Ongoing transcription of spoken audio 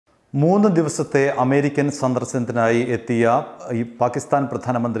3 ദിവസത്തെ അമേരിക്കൻ സന്ദർശനത്തിനായി എത്തിയ പാകിസ്ഥാൻ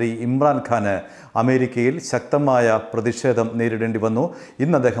പ്രധാനമന്ത്രി ഇമ്രാൻ ഖാന് അമേരിക്കയിൽ ശക്തമായ പ്രതിഷേധം നേരിടേണ്ടി വന്നു.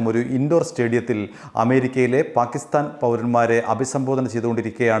 ഇന്ന് അദ്ദേഹം ഒരു ഇൻഡോർ സ്റ്റേഡിയത്തിൽ അമേരിക്കയിലെ പാകിസ്ഥാൻ പൗരന്മാരെ അഭിസംബോധന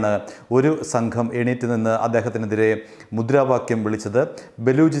ചെയ്തുകൊണ്ടിരിക്കെയാണ് ഒരു സംഘം എണീറ്റ് നിന്ന് അദ്ദേഹത്തിനെതിരെ മുദ്രാവാക്യം വിളിച്ചത്.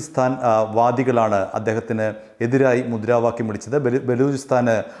 ബലൂചിസ്ഥാൻ വാദികളാണ് അദ്ദേഹത്തിന് എതിരായി മുദ്രാവാക്യം വിളിച്ചത്.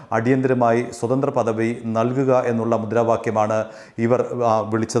 ബലൂചിസ്ഥാന് അടിയന്തരമായി സ്വതന്ത്ര പദവി നൽകുക എന്നുള്ള മുദ്രാവാക്യമാണ് ഇവർ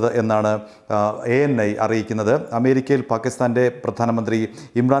വിളിച്ചത് എന്നാണ് ANI അറിയിക്കുന്നത്. അമേരിക്കയിൽ പാകിസ്ഥാൻ്റെ പ്രധാനമന്ത്രി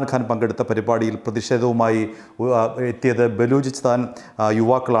ഇമ്രാൻ ഖാൻ പങ്കെടുത്ത പരിപാടിയിൽ പ്രതിഷേധവുമായി എത്തിയത് ബലൂചിസ്ഥാൻ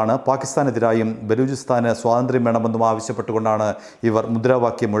യുവാക്കളാണ്. പാകിസ്ഥാനെതിരായും ബലൂചിസ്ഥാന് സ്വാതന്ത്ര്യം വേണമെന്നും ആവശ്യപ്പെട്ടുകൊണ്ടാണ് ഇവർ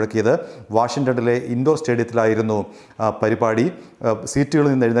മുദ്രാവാക്യം മുഴക്കിയത്. വാഷിംഗ്ടണിലെ ഇൻഡോർ സ്റ്റേഡിയത്തിലായിരുന്നു പരിപാടി.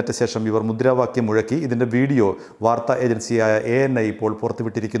 സീറ്റുകളിൽ നിന്ന് എഴുന്നേറ്റ ശേഷം ഇവർ മുദ്രാവാക്യം മുഴക്കി. ഇതിൻ്റെ വീഡിയോ വാർത്താ ഏജൻസിയായ ANI ഇപ്പോൾ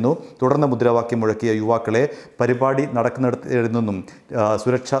പുറത്തുവിട്ടിരിക്കുന്നു. തുടർന്ന് മുദ്രാവാക്യം മുഴക്കിയ യുവാക്കളെ പരിപാടി നടക്കുന്നിടത്തിൽ നിന്നും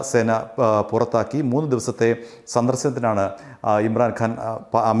സുരക്ഷാ സേന പുറത്താക്കി. 3 ദിവസത്തെ സന്ദർശനത്തിനാണ് ഇമ്രാൻഖാൻ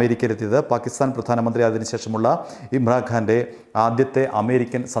അമേരിക്കയിലെത്തിയത്. പാകിസ്ഥാൻ പ്രധാനമന്ത്രി അതിനുശേഷമുള്ള ഇമ്രാൻഖാൻ്റെ ആദ്യത്തെ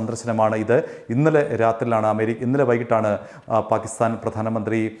അമേരിക്കൻ സന്ദർശനമാണ് ഇത്. ഇന്നലെ വൈകിട്ടാണ് പാകിസ്ഥാൻ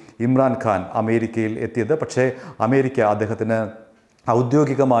പ്രധാനമന്ത്രി ഇമ്രാൻഖാൻ അമേരിക്കയിൽ എത്തിയത്. പക്ഷേ അമേരിക്ക അദ്ദേഹത്തിന്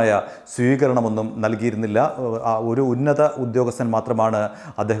ഔദ്യോഗികമായ സ്വീകരണമൊന്നും നൽകിയിരുന്നില്ല. ഒരു ഉന്നത ഉദ്യോഗസ്ഥൻ മാത്രമാണ്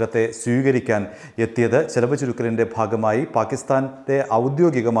അദ്ദേഹത്തെ സ്വീകരിക്കാൻ എത്തിയത്. ചെലവ് ചുരുക്കലിൻ്റെ ഭാഗമായി പാകിസ്ഥാൻ്റെ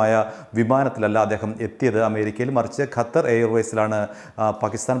ഔദ്യോഗികമായ വിമാനത്തിലല്ല അദ്ദേഹം എത്തിയത് അമേരിക്കയിൽ, മറിച്ച് ഖത്തർ എയർവേസിലാണ്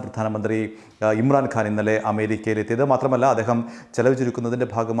പാകിസ്ഥാൻ പ്രധാനമന്ത്രി ഇമ്രാൻഖാൻ ഇന്നലെ അമേരിക്കയിലെത്തിയത്. മാത്രമല്ല അദ്ദേഹം ചെലവ് ചുരുക്കുന്നതിൻ്റെ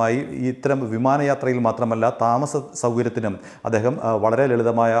ഭാഗമായി ഇത്തരം വിമാനയാത്രയിൽ മാത്രമല്ല താമസ സൗകര്യത്തിനും അദ്ദേഹം വളരെ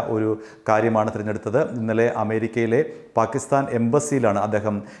ലളിതമായ ഒരു കാര്യമാണ് തിരഞ്ഞെടുത്തത്. ഇന്നലെ അമേരിക്കയിലെ പാകിസ്ഥാൻ എംബസിയിലാണ്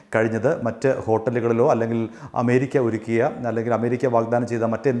അദ്ദേഹം കഴിഞ്ഞത്. മറ്റ് ഹോട്ടലുകളിലോ അല്ലെങ്കിൽ അമേരിക്ക ഒരുക്കിയ അല്ലെങ്കിൽ അമേരിക്ക വാഗ്ദാനം ചെയ്ത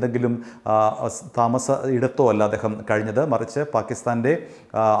മറ്റെന്തെങ്കിലും താമസ ഇടത്തോ അല്ല അദ്ദേഹം കഴിഞ്ഞത്, മറിച്ച് പാകിസ്ഥാൻ്റെ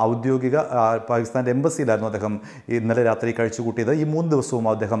എംബസിയിലായിരുന്നു അദ്ദേഹം ഇന്നലെ രാത്രി കഴിച്ചുകൂട്ടിയത്. ഈ 3 ദിവസവും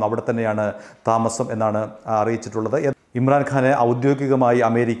അദ്ദേഹം അവിടെ തന്നെയാണ് താമസം എന്നാണ് അറിയിച്ചിട്ടുള്ളത്. ഇമ്രാൻഖാനെ ഔദ്യോഗികമായി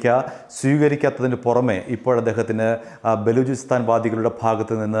അമേരിക്ക സ്വീകരിക്കാത്തതിന് പുറമെ ഇപ്പോഴദ്ദേഹത്തിന് ബലൂചിസ്ഥാൻ വാദികളുടെ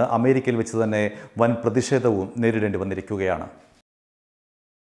ഭാഗത്ത് നിന്ന് അമേരിക്കയിൽ വെച്ച് തന്നെ വൻ പ്രതിഷേധവും നേരിടേണ്ടി വന്നിരിക്കുകയാണ്.